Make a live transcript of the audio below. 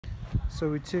So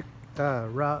we took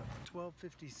Route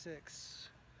 1256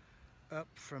 up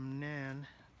from Nan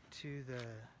to the,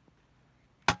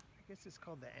 I guess it's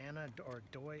called the Anna or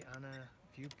Doi Anna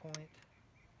viewpoint.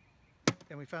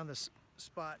 And we found this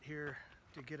spot here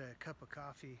to get a cup of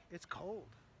coffee. It's cold.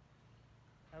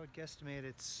 I would guesstimate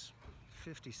it's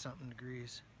 50 something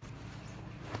degrees,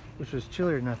 which was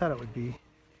chillier than I thought it would be.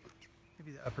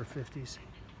 Maybe the upper 50s.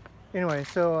 Anyway,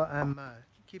 so I'm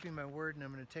keeping my word, and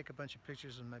I'm going to take a bunch of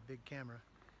pictures with my big camera.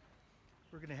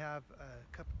 We're going to have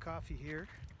a cup of coffee here.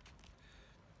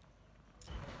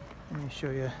 Let me show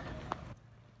you.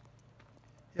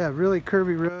 Yeah, really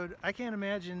curvy road. I can't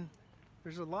imagine.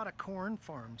 There's a lot of corn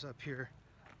farms up here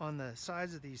on the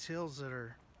sides of these hills that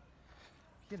are,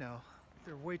 you know,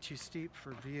 they're way too steep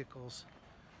for vehicles.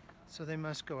 So they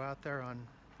must go out there on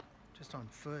just on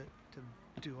foot to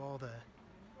do all the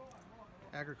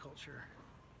agriculture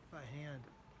by hand.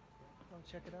 Oh,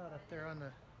 check it out up there on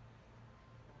the...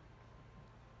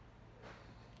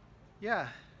 Yeah,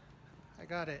 I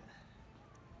got it.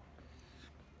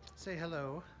 Say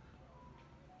hello.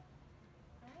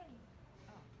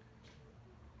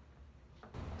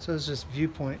 So it's this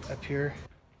viewpoint up here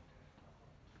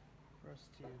for us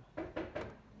to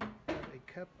have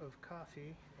a cup of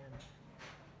coffee and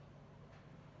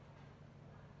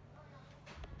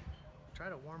try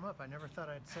to warm up. I never thought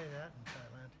I'd say that in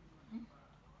Thailand.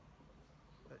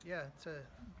 But yeah, it's a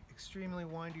extremely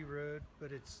windy road, but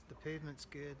the pavement's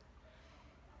good.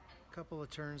 A couple of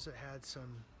turns that had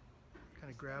some kind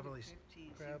of gravelly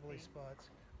spots.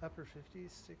 Upper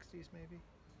 50s, 60s maybe.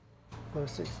 Low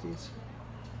 60s.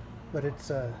 But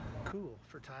it's cool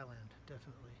for Thailand,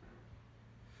 definitely.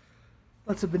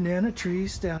 Lots of banana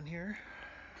trees down here.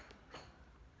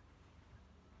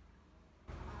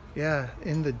 Yeah,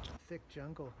 in the thick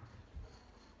jungle.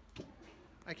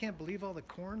 I can't believe all the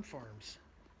corn farms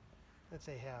that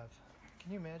they have.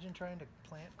 Can you imagine trying to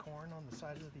plant corn on the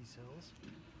sides of these hills?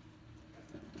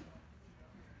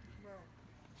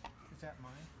 Well, is that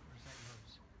mine or is that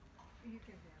yours? You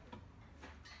can have it.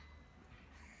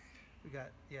 We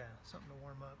got, yeah, something to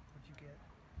warm up. What'd you get?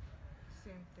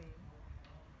 Same thing.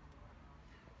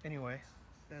 Anyway,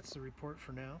 that's the report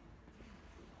for now.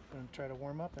 I'm going to try to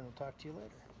warm up and we'll talk to you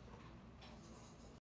later.